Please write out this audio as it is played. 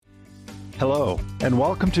Hello, and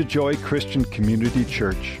welcome to Joy Christian Community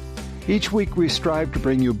Church. Each week we strive to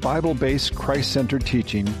bring you Bible-based, Christ-centered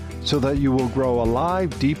teaching so that you will grow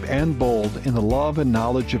alive, deep, and bold in the love and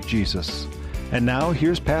knowledge of Jesus. And now,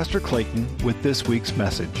 here's Pastor Clayton with this week's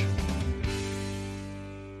message.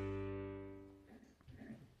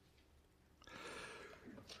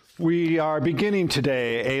 We are beginning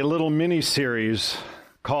today a little mini-series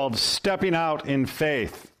called Stepping Out in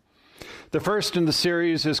Faith. The first in the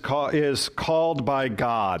series is called by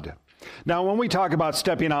God. Now, when we talk about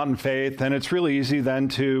stepping out in faith, then it's really easy then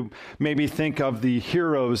to maybe think of the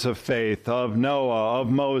heroes of faith, of Noah, of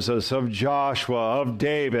Moses, of Joshua, of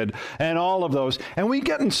David, and all of those. And we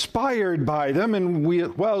get inspired by them, and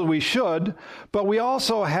we should, but we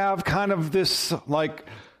also have kind of this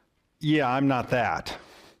I'm not that,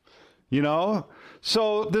 you know?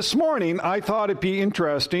 So this morning, I thought it'd be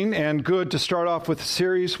interesting and good to start off with a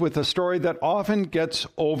series with a story that often gets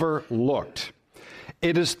overlooked.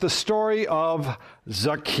 It is the story of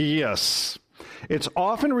Zacchaeus. It's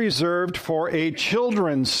often reserved for a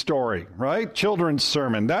children's story, right? Children's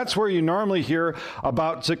sermon. That's where you normally hear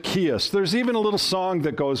about Zacchaeus. There's even a little song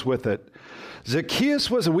that goes with it.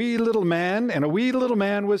 Zacchaeus was a wee little man, and a wee little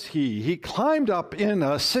man was he. He climbed up in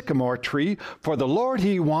a sycamore tree, for the Lord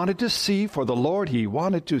he wanted to see, for the Lord he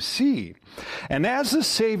wanted to see. And as the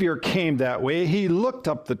Savior came that way, he looked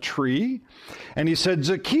up the tree, and he said,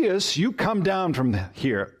 Zacchaeus, you come down from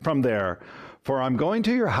there, for I'm going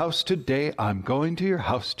to your house today, I'm going to your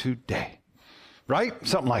house today. Right?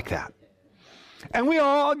 Something like that. And we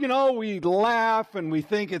all, we laugh and we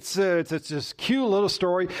think it's this cute little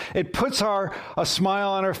story. It puts a smile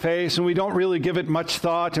on our face, and we don't really give it much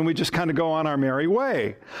thought, and we just kind of go on our merry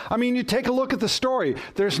way. I mean, you take a look at the story.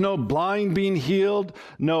 There's no blind being healed,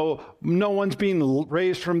 no one's being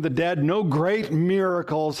raised from the dead, no great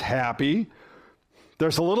miracles happy.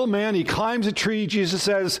 There's a little man, he climbs a tree. Jesus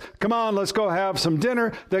says, come on, let's go have some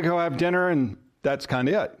dinner. They go have dinner, and that's kind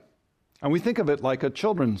of it. And we think of it like a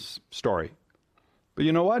children's story. But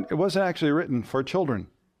you know what? It wasn't actually written for children.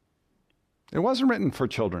 It wasn't written for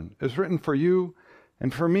children. It was written for you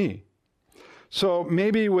and for me. So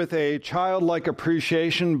maybe with a childlike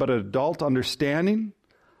appreciation but adult understanding,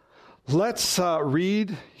 let's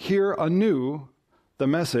read here anew the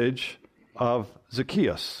message of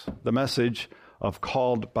Zacchaeus, the message of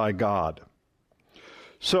called by God.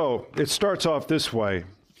 So it starts off this way.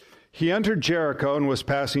 He entered Jericho and was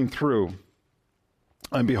passing through.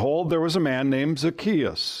 And behold, there was a man named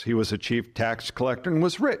Zacchaeus. He was a chief tax collector and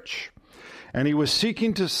was rich. And he was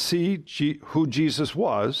seeking to see who Jesus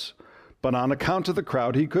was, but on account of the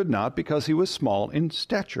crowd he could not, because he was small in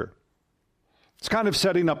stature. It's kind of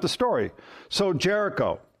setting up the story. So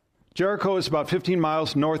Jericho is about 15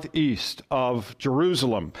 miles northeast of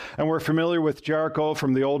Jerusalem. And we're familiar with Jericho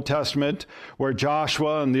from the Old Testament, where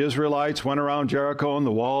Joshua and the Israelites went around Jericho and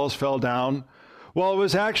the walls fell down. Well, it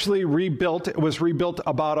was actually rebuilt. It was rebuilt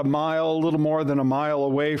about a little more than a mile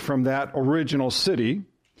away from that original city.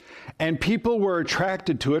 And people were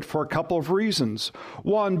attracted to it for a couple of reasons.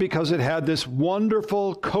 One, because it had this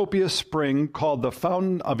wonderful, copious spring called the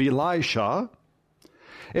Fountain of Elisha.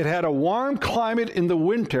 It had a warm climate in the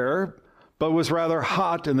winter, but was rather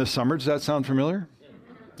hot in the summer. Does that sound familiar?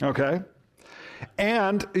 Okay.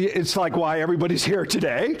 And it's like why everybody's here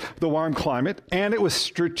today, the warm climate. And it was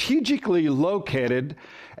strategically located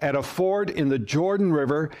at a ford in the Jordan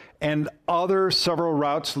River and other several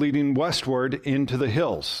routes leading westward into the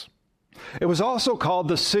hills. It was also called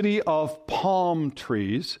the city of palm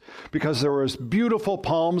trees because there was beautiful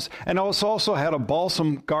palms, and it also had a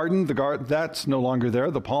balsam garden. That's no longer there.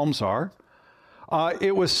 The palms are.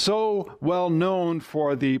 It was so well known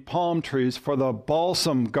for the palm trees, for the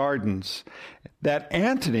balsam gardens, that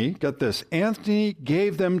Antony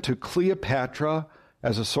gave them to Cleopatra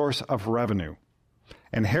as a source of revenue.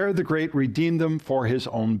 And Herod the Great redeemed them for his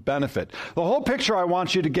own benefit. The whole picture I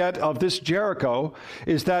want you to get of this Jericho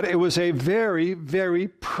is that it was a very, very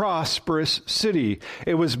prosperous city.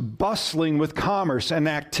 It was bustling with commerce and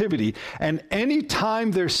activity. And any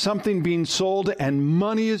time there's something being sold and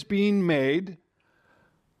money is being made,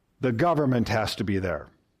 the government has to be there.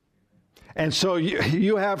 And so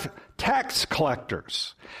you have tax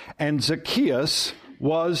collectors. And Zacchaeus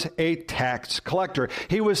was a tax collector.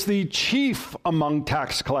 He was the chief among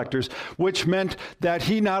tax collectors, which meant that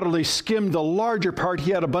he not only skimmed the larger part,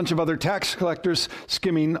 he had a bunch of other tax collectors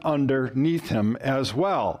skimming underneath him as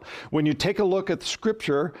well. When you take a look at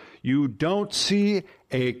Scripture, you don't see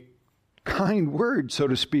a kind word, so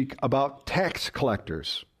to speak, about tax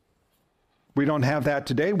collectors. We don't have that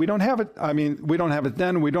today. We don't have it. I mean, we don't have it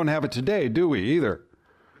then. We don't have it today, do we, either?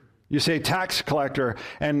 You say tax collector,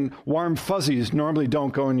 and warm fuzzies normally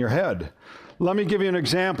don't go in your head. Let me give you an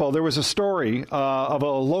example. There was a story of a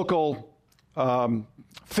local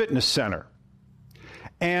fitness center.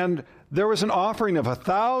 And there was an offering of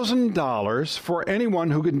 $1,000 for anyone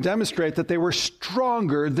who could demonstrate that they were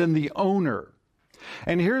stronger than the owner.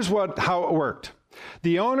 And here's how it worked.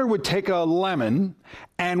 The owner would take a lemon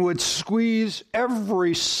and would squeeze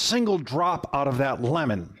every single drop out of that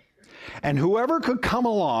lemon. And whoever could come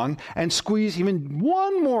along and squeeze even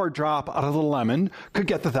one more drop out of the lemon could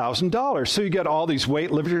get the $1,000. So you get all these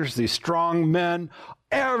weightlifters, these strong men,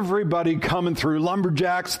 everybody coming through,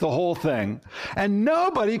 lumberjacks, the whole thing. And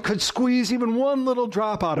nobody could squeeze even one little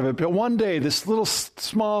drop out of it. But one day, this little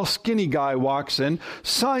small skinny guy walks in,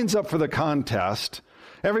 signs up for the contest.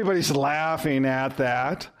 Everybody's laughing at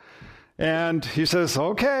that. And he says,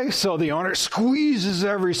 okay. So the owner squeezes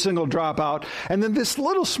every single drop out. And then this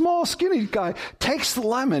little small skinny guy takes the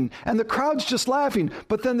lemon and the crowd's just laughing.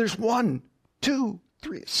 But then there's 1, 2,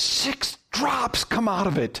 3, 6 drops come out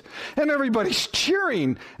of it. And everybody's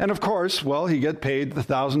cheering. And of course, well, he get paid the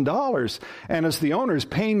 $1,000. And as the owner's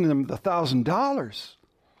paying him the $1,000,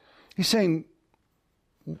 he's saying,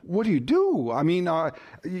 what do you do? I mean,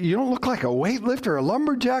 you don't look like a weightlifter, a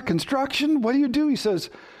lumberjack construction. What do you do? He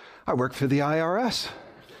says, I work for the IRS.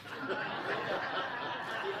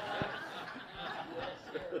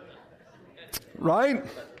 Right?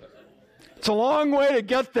 It's a long way to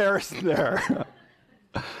get there, isn't there?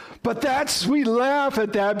 But we laugh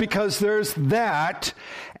at that because there's that.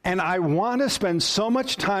 And I want to spend so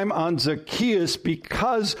much time on Zacchaeus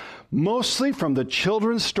because mostly from the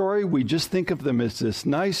children's story, we just think of them as this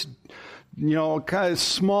nice, kind of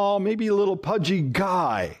small, maybe a little pudgy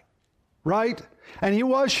guy, right? And he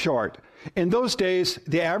was short. In those days,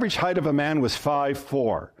 the average height of a man was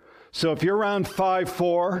 5'4". So if you're around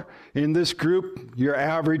 5'4" in this group, your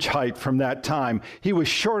average height from that time. He was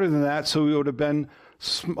shorter than that, so he would have been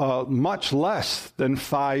much less than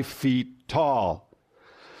 5 feet tall.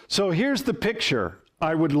 So here's the picture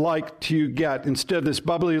I would like to get instead of this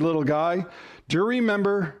bubbly little guy. Do you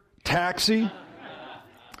remember Taxi?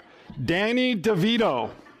 Danny DeVito.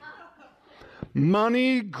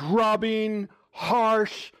 Money-grubbing,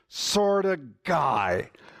 harsh sort of guy.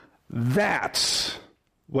 That's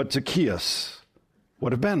what Zacchaeus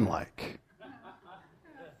would have been like.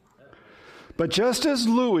 But just as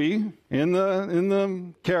Louis, in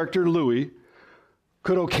the character Louis,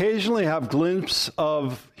 could occasionally have glimpses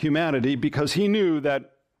of humanity because he knew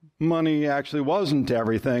that money actually wasn't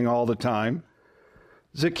everything all the time,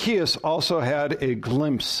 Zacchaeus also had a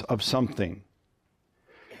glimpse of something.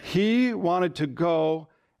 He wanted to go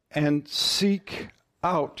and seek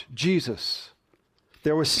out Jesus.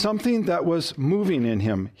 There was something that was moving in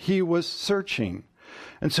him. He was searching.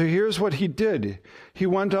 And so here's what he did. He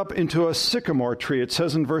went up into a sycamore tree. It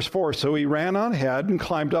says in verse 4, so he ran on ahead and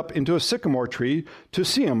climbed up into a sycamore tree to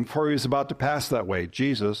see him, for he was about to pass that way.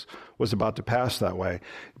 Jesus was about to pass that way.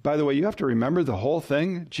 By the way, you have to remember the whole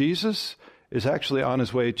thing. Jesus is actually on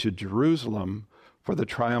his way to Jerusalem for the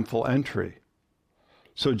triumphal entry.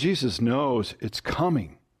 So Jesus knows it's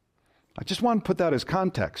coming. I just want to put that as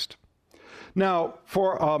context. Now,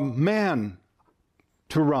 for a man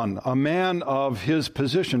to run, a man of his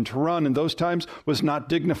position to run in those times was not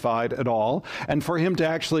dignified at all. And for him to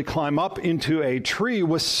actually climb up into a tree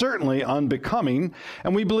was certainly unbecoming.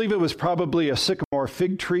 And we believe it was probably a sycamore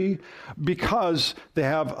fig tree because they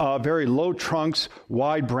have very low trunks,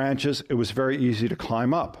 wide branches. It was very easy to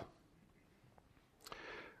climb up.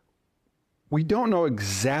 We don't know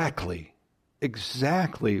exactly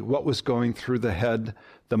what was going through the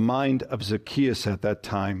mind of Zacchaeus at that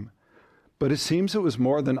time. But it seems it was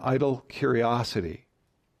more than idle curiosity.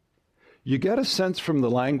 You get a sense from the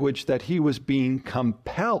language that he was being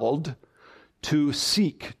compelled to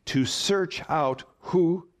seek, to search out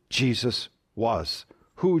who Jesus was,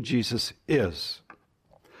 who Jesus is.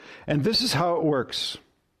 And this is how it works.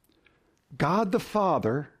 God the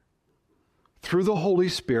Father, through the Holy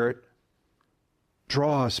Spirit,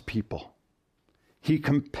 draws people. He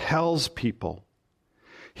compels people.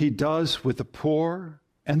 He does with the poor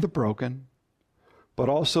and the broken, but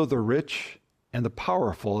also the rich and the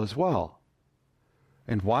powerful as well.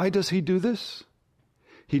 And why does he do this?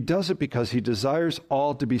 He does it because he desires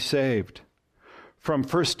all to be saved. From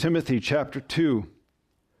 1 Timothy chapter 2,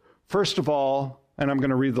 first of all, and I'm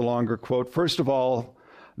going to read the longer quote, first of all,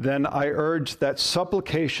 then I urge that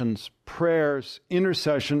supplications, prayers,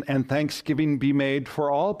 intercession, and thanksgiving be made for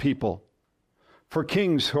all people, for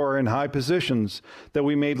kings who are in high positions, that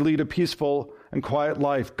we may lead a peaceful and quiet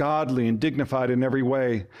life, godly and dignified in every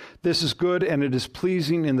way. This is good, and it is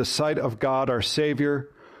pleasing in the sight of God our Savior,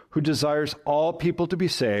 who desires all people to be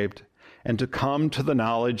saved and to come to the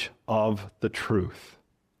knowledge of the truth.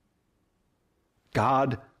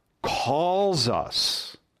 God calls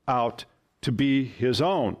us out to be his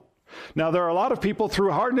own. Now, there are a lot of people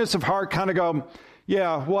through hardness of heart kind of go,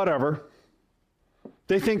 yeah, whatever.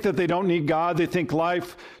 They think that they don't need God. They think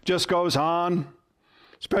life just goes on,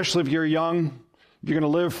 especially if you're young. You're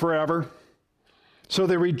going to live forever. So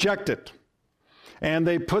they reject it. And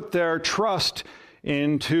they put their trust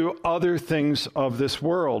into other things of this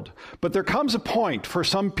world. But there comes a point for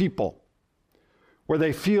some people where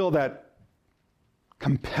they feel that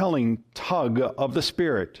compelling tug of the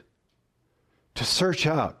Spirit to search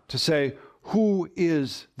out, to say, who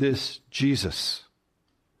is this Jesus?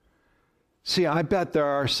 See, I bet there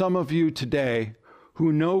are some of you today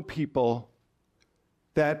who know people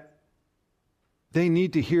that they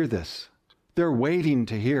need to hear this. They're waiting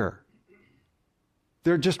to hear.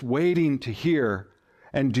 They're just waiting to hear.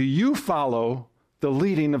 And do you follow the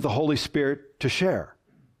leading of the Holy Spirit to share?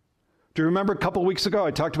 Do you remember a couple weeks ago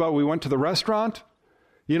I talked about we went to the restaurant?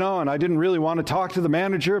 And I didn't really want to talk to the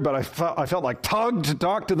manager, but I felt like tugged to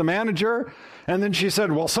talk to the manager. And then she said,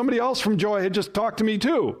 well, somebody else from Joy had just talked to me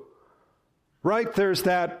too. Right? There's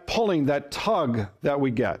that pulling, that tug that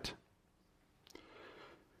we get.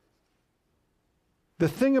 The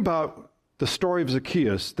thing about the story of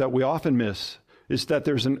Zacchaeus that we often miss is that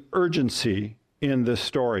there's an urgency in this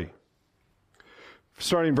story.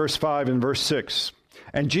 Starting in verse 5 and verse 6.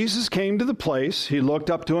 And Jesus came to the place. He looked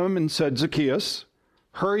up to him and said, Zacchaeus,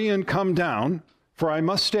 hurry and come down, for I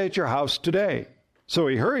must stay at your house today. So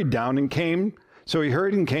he hurried and came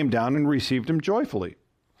down and received him joyfully.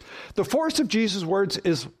 The force of Jesus' words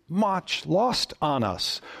is much lost on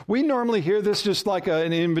us. We normally hear this just like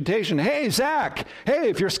an invitation. Hey, Zach, hey,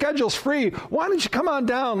 if your schedule's free, why don't you come on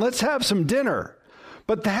down? Let's have some dinner.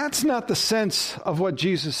 But that's not the sense of what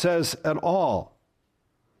Jesus says at all.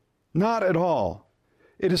 Not at all.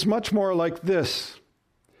 It is much more like this.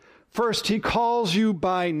 First, he calls you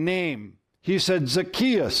by name. He said,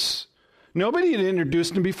 Zacchaeus. Nobody had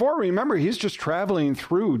introduced him before. Remember, he's just traveling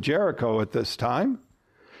through Jericho at this time.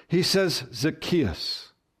 He says,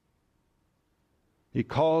 Zacchaeus. He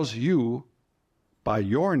calls you by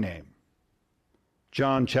your name.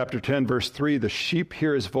 John chapter 10, verse 3, the sheep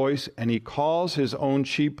hear his voice, and he calls his own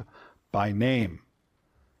sheep by name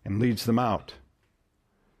and leads them out.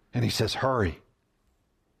 And he says, hurry.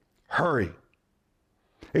 Hurry.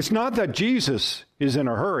 It's not that Jesus is in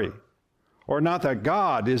a hurry, or not that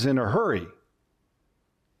God is in a hurry.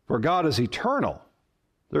 For God is eternal.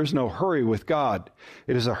 There's no hurry with God.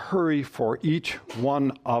 It is a hurry for each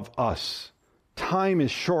one of us. Time is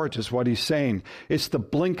short, is what he's saying. It's the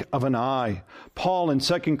blink of an eye. Paul in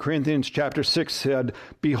 2 Corinthians chapter 6 said,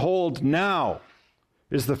 behold, now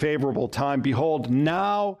is the favorable time. Behold,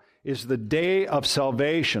 now is the day of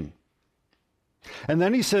salvation. And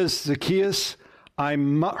then he says, Zacchaeus,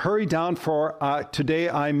 hurry down, for today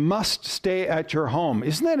I must stay at your home.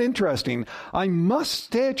 Isn't that interesting? I must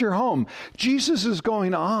stay at your home. Jesus is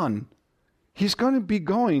going on. He's going to be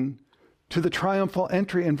going to the triumphal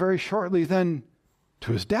entry and very shortly then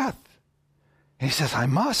to his death. And he says, I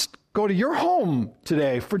must go to your home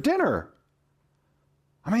today for dinner.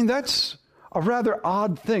 I mean, that's a rather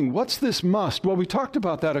odd thing. What's this must? Well, we talked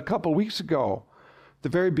about that a couple weeks ago, the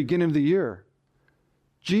very beginning of the year.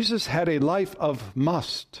 Jesus had a life of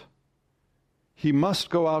must. He must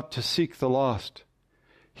go out to seek the lost.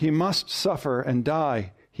 He must suffer and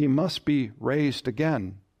die. He must be raised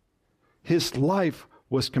again. His life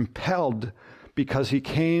was compelled because he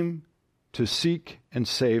came to seek and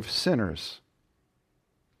save sinners.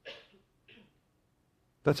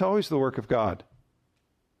 That's always the work of God,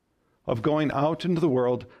 of going out into the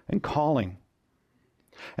world and calling.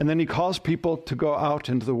 And then he calls people to go out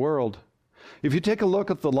into the world. If you take a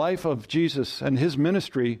look at the life of Jesus and his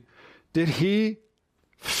ministry, did he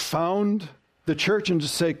found the church and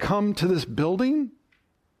just say, come to this building?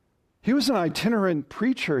 He was an itinerant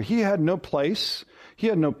preacher. He had no place. He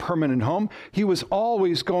had no permanent home. He was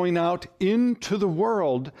always going out into the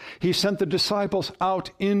world. He sent the disciples out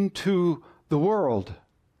into the world.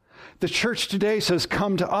 The church today says,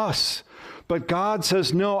 come to us. But God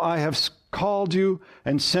says, no, I have called you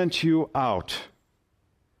and sent you out.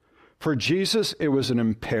 For Jesus, it was an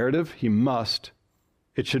imperative. He must.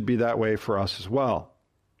 It should be that way for us as well.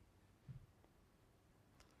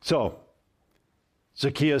 So,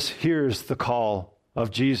 Zacchaeus hears the call of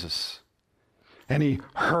Jesus, and he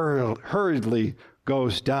hurriedly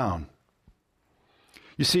goes down.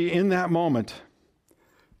 You see, in that moment,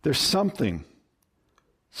 there's something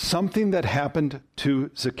that happened to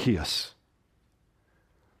Zacchaeus.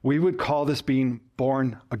 We would call this being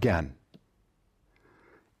born again.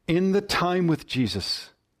 In the time with Jesus,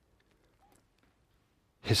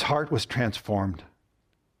 his heart was transformed,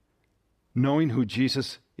 knowing who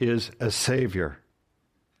Jesus is as Savior.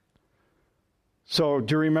 So,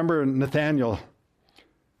 do you remember Nathanael?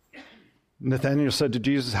 Nathanael said to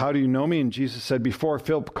Jesus, "How do you know me?" And Jesus said, "Before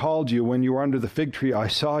Philip called you, when you were under the fig tree, I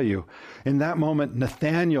saw you." In that moment,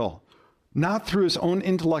 Nathanael, not through his own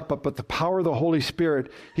intellect, but the power of the Holy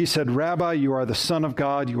Spirit, he said, "Rabbi, you are the Son of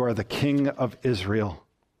God. You are the King of Israel."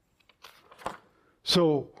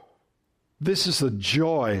 So this is the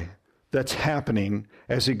joy that's happening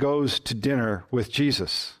as he goes to dinner with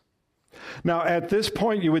Jesus. Now, at this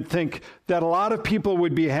point, you would think that a lot of people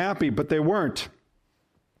would be happy, but they weren't.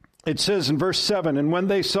 It says in verse 7, "And when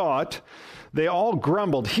they saw it, they all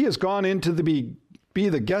grumbled, 'He has gone in to be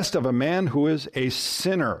the guest of a man who is a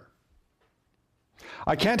sinner.'"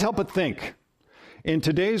 I can't help but think, in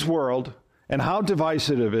today's world, and how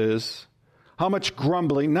divisive it is, how much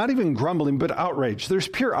grumbling, not even grumbling, but outrage. There's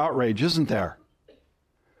pure outrage, isn't there?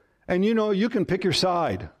 And you can pick your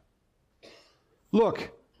side.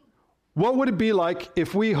 Look, what would it be like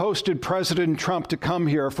if we hosted President Trump to come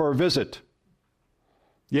here for a visit?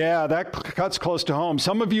 Yeah, that cuts close to home.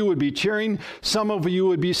 Some of you would be cheering. Some of you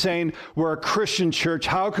would be saying, "We're a Christian church.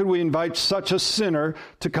 How could we invite such a sinner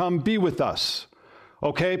to come be with us?"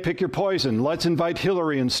 Okay, pick your poison. Let's invite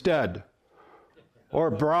Hillary instead. Or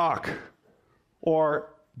Barack.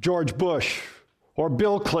 Or George Bush. Or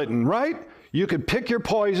Bill Clinton, right? You could pick your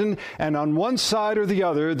poison, and on one side or the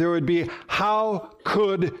other, there would be, "How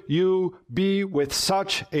could you be with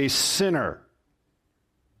such a sinner?"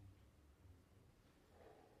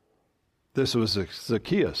 This was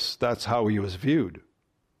Zacchaeus. That's how he was viewed.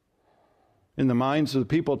 In the minds of the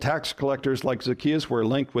people, tax collectors like Zacchaeus were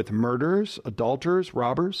linked with murderers, adulterers,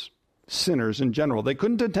 robbers, sinners in general. They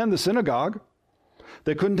couldn't attend the synagogue.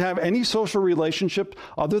 They couldn't have any social relationship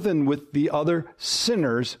other than with the other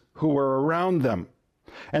sinners who were around them.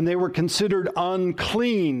 And they were considered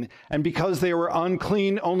unclean. And because they were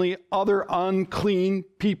unclean, only other unclean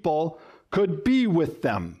people could be with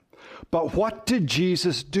them. But what did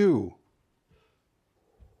Jesus do?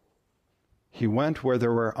 He went where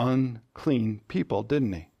there were unclean people,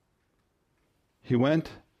 didn't he? He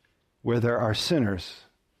went where there are sinners.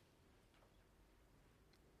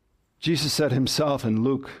 Jesus said himself in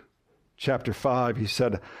Luke chapter 5, he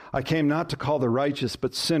said, "I came not to call the righteous,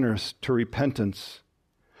 but sinners to repentance."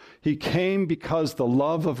 He came because the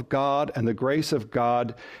love of God and the grace of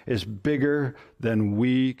God is bigger than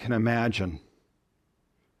we can imagine.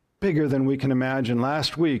 Bigger than we can imagine.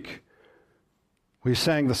 Last week, we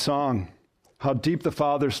sang the song, "How deep the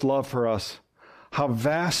Father's love for us, how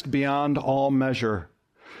vast beyond all measure."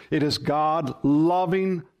 It is God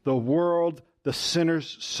loving the world, the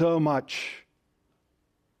sinners, so much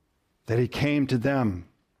that he came to them.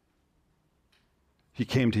 He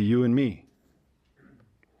came to you and me.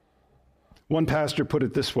 One pastor put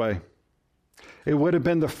it this way: it would have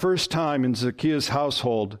been the first time in Zacchaeus'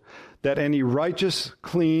 household that any righteous,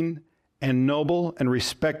 clean, and noble and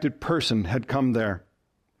respected person had come there.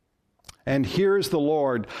 And here's the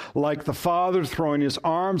Lord, like the father, throwing his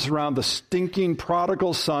arms around the stinking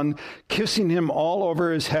prodigal son, kissing him all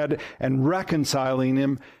over his head and reconciling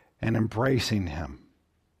him and embracing him.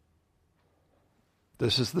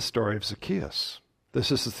 This is the story of Zacchaeus.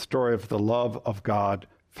 This is the story of the love of God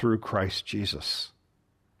through Christ Jesus.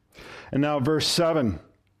 And now verse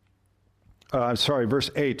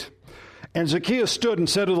 8. "And Zacchaeus stood and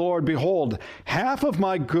said to the Lord, 'Behold, half of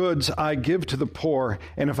my goods I give to the poor,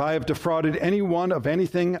 and if I have defrauded anyone of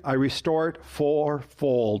anything, I restore it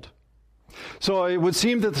fourfold.'" So it would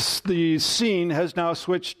seem that the scene has now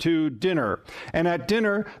switched to dinner. And at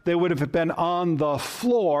dinner, they would have been on the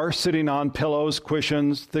floor, sitting on pillows,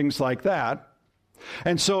 cushions, things like that.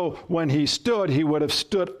 And so when he stood, he would have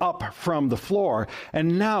stood up from the floor.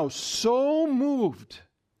 And now, so moved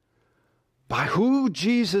by who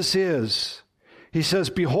Jesus is, he says,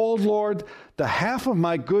 "Behold, Lord, the half of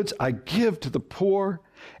my goods I give to the poor,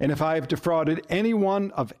 and if I have defrauded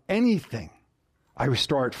anyone of anything, I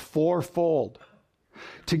restore it fourfold."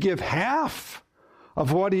 To give half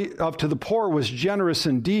of what to the poor was generous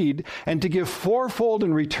indeed, and to give fourfold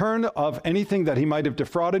in return of anything that he might have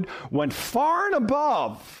defrauded went far and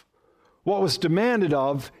above what was demanded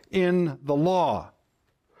of in the law.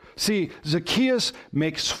 See, Zacchaeus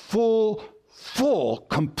makes full,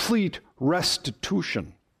 complete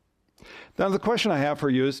restitution. Now, the question I have for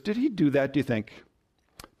you is, did he do that, do you think?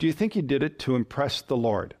 Do you think he did it to impress the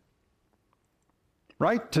Lord?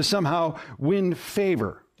 Right? To somehow win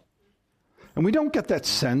favor. And we don't get that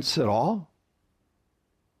sense at all.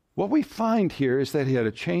 what we find here is that he had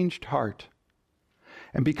a changed heart.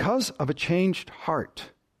 And because of a changed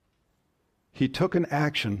heart, he took an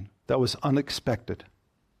action that was unexpected.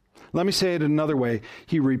 Let me say it another way.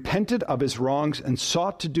 He repented of his wrongs and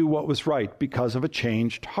sought to do what was right because of a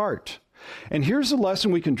changed heart. And here's a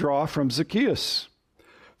lesson we can draw from Zacchaeus.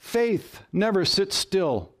 Faith never sits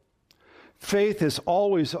still. Faith is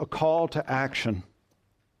always a call to action.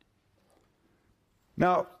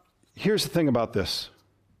 Now, here's the thing about this.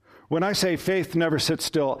 When I say faith never sits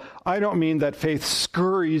still, I don't mean that faith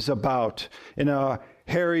scurries about in a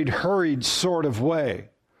harried, hurried sort of way.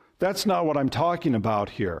 That's not what I'm talking about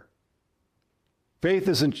here. Faith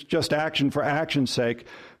isn't just action for action's sake.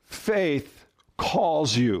 Faith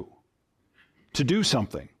calls you to do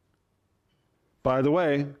something. By the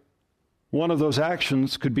way, one of those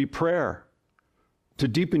actions could be prayer, to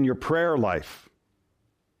deepen your prayer life,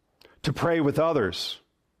 to pray with others.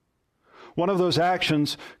 One of those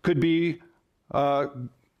actions could be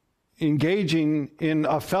engaging in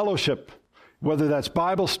a fellowship, whether that's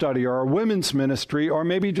Bible study or a women's ministry, or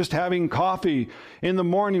maybe just having coffee in the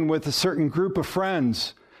morning with a certain group of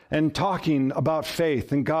friends and talking about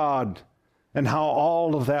faith and God and how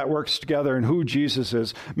all of that works together and who Jesus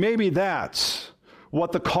is. Maybe that's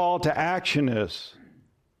what the call to action is.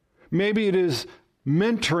 Maybe it is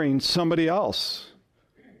mentoring somebody else.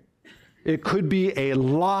 It could be a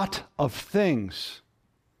lot of things.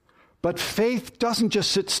 But faith doesn't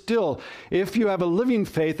just sit still. If you have a living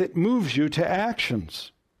faith, it moves you to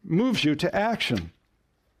actions. Moves you to action.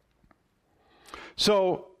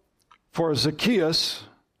 So, for Zacchaeus,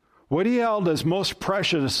 what he held as most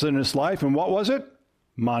precious in his life, and what was it?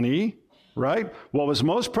 Money, right? What was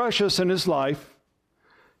most precious in his life,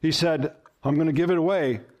 he said, I'm going to give it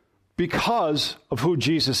away because of who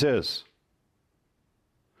Jesus is.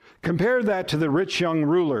 Compare that to the rich young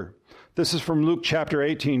ruler. This is from Luke chapter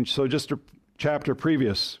 18, so just a chapter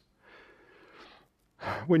previous.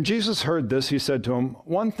 When Jesus heard this, he said to him,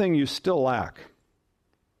 one thing you still lack.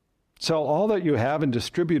 Sell all that you have and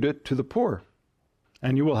distribute it to the poor,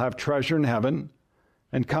 and you will have treasure in heaven,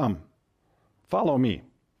 and come, follow me.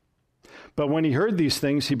 But when he heard these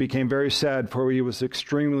things, he became very sad, for he was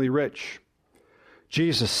extremely rich.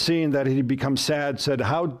 Jesus, seeing that he had become sad, said,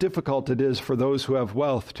 how difficult it is for those who have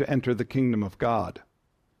wealth to enter the kingdom of God.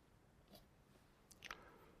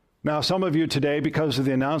 Now, some of you today, because of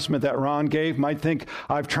the announcement that Ron gave, might think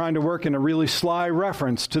I'm trying to work in a really sly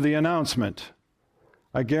reference to the announcement.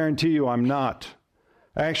 I guarantee you I'm not.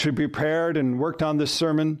 I actually prepared and worked on this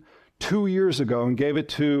sermon 2 years ago and gave it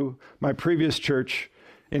to my previous church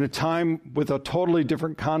in a time with a totally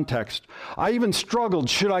different context. I even struggled,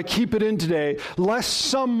 should I keep it in today, lest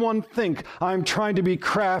someone think I'm trying to be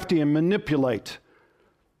crafty and manipulate.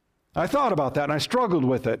 I thought about that and I struggled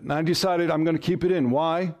with it, and I decided I'm going to keep it in.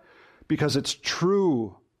 Why? Because it's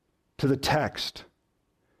true to the text.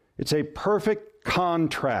 It's a perfect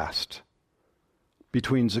contrast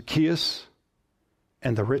between Zacchaeus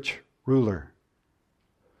and the rich ruler.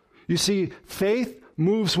 You see, faith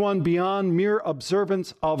moves one beyond mere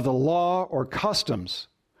observance of the law or customs.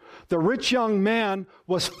 The rich young man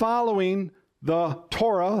was following the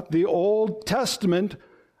Torah, the Old Testament,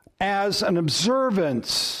 as an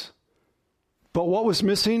observance. But what was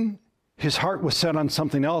missing? His heart was set on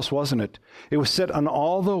something else, wasn't it? It was set on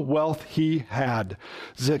all the wealth he had.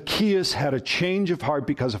 Zacchaeus had a change of heart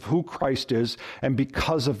because of who Christ is, and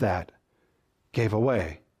because of that, gave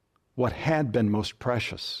away what had been most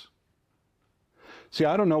precious. See,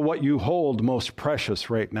 I don't know what you hold most precious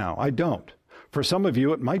right now. I don't. For some of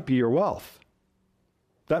you, it might be your wealth.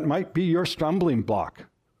 That might be your stumbling block.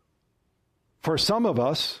 For some of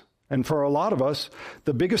us, and for a lot of us,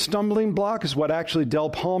 the biggest stumbling block is what actually Del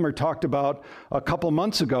Palmer talked about a couple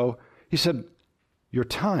months ago. He said, your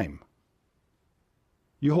time.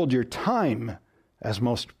 You hold your time as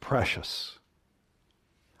most precious.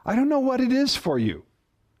 I don't know what it is for you,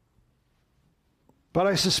 but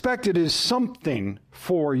I suspect it is something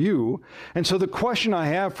for you. And so the question I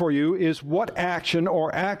have for you is, what action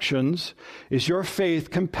or actions is your faith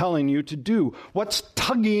compelling you to do? What's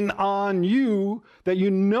tugging on you that you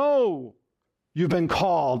know you've been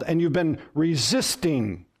called and you've been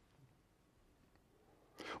resisting?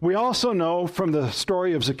 We also know from the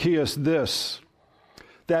story of Zacchaeus this,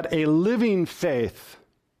 that a living faith,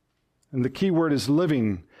 and the key word is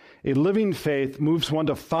living, a living faith moves one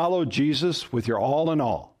to follow Jesus with your all in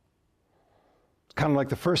all. Kind of like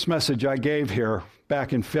the first message I gave here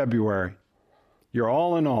back in February. Your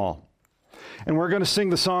all in all. And we're going to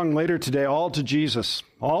sing the song later today, All to Jesus.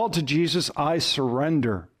 All to Jesus I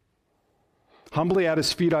surrender. Humbly at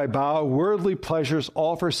his feet I bow, worldly pleasures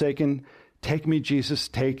all forsaken. Take me, Jesus,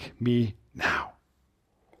 take me now.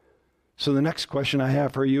 So the next question I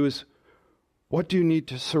have for you is, what do you need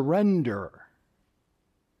to surrender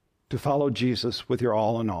to follow Jesus with your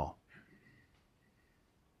all in all?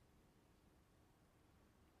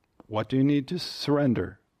 What do you need to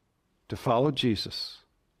surrender to follow Jesus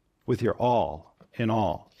with your all in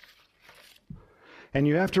all? And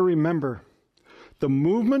you have to remember, the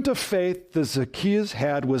movement of faith that Zacchaeus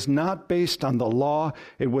had was not based on the law,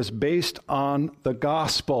 it was based on the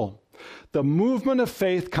gospel. The movement of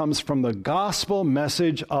faith comes from the gospel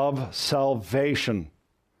message of salvation.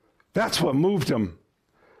 That's what moved him.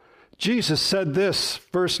 Jesus said this,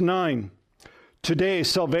 verse 9, "Today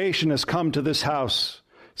salvation has come to this house,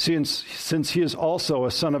 since he is also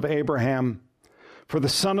a son of Abraham. For the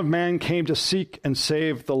Son of Man came to seek and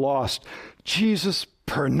save the lost." Jesus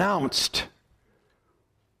pronounced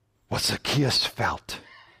what Zacchaeus felt.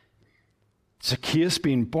 Zacchaeus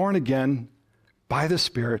being born again by the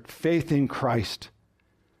Spirit, faith in Christ,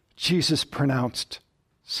 Jesus pronounced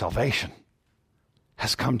salvation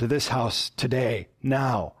has come to this house today,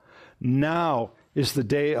 now. Now is the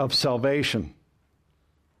day of salvation.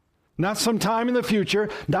 Not sometime in the future,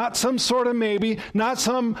 not some sort of maybe, not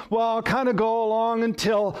some, well, I'll kind of go along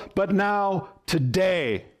until, but now,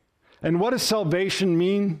 today. And what does salvation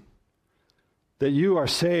mean? That you are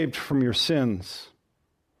saved from your sins,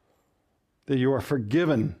 that you are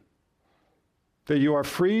forgiven, that you are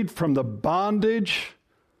freed from the bondage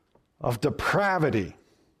of depravity,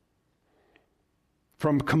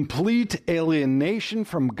 from complete alienation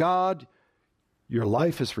from God. Your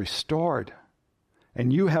life is restored,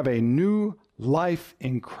 and you have a new life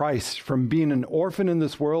in Christ. From being an orphan in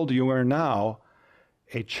this world, you are now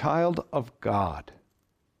a child of God.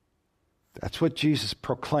 That's what Jesus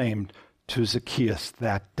proclaimed to Zacchaeus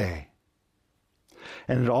that day.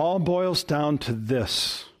 And it all boils down to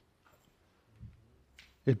this.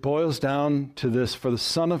 It boils down to this: for the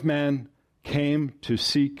Son of Man came to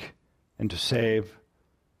seek and to save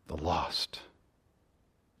the lost.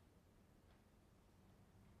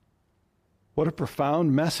 What a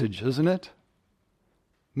profound message, isn't it?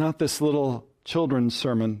 Not this little children's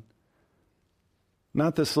sermon,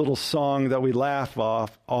 not this little song that we laugh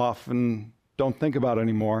off and don't think about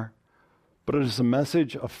anymore, but it is a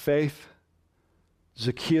message of faith,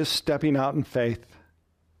 Zacchaeus stepping out in faith,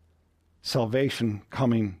 salvation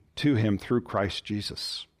coming to him through Christ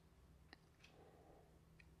Jesus.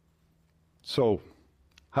 So,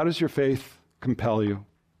 how does your faith compel you?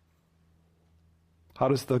 How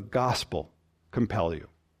does the gospel compel you?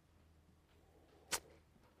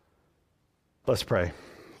 Let's pray.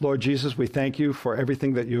 Lord Jesus, we thank you for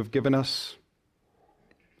everything that you have given us.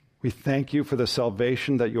 We thank you for the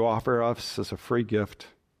salvation that you offer us as a free gift.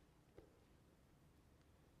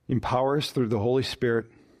 Empower us through the Holy Spirit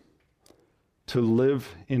to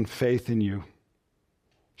live in faith in you,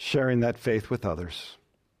 sharing that faith with others.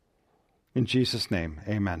 In Jesus' name,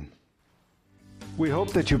 amen. We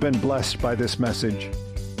hope that you've been blessed by this message.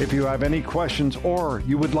 If you have any questions or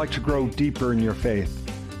you would like to grow deeper in your faith,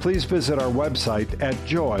 please visit our website at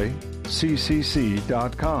joyccc.com.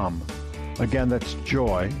 Again, that's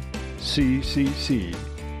joyccc.com.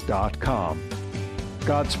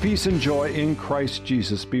 God's peace and joy in Christ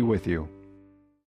Jesus be with you.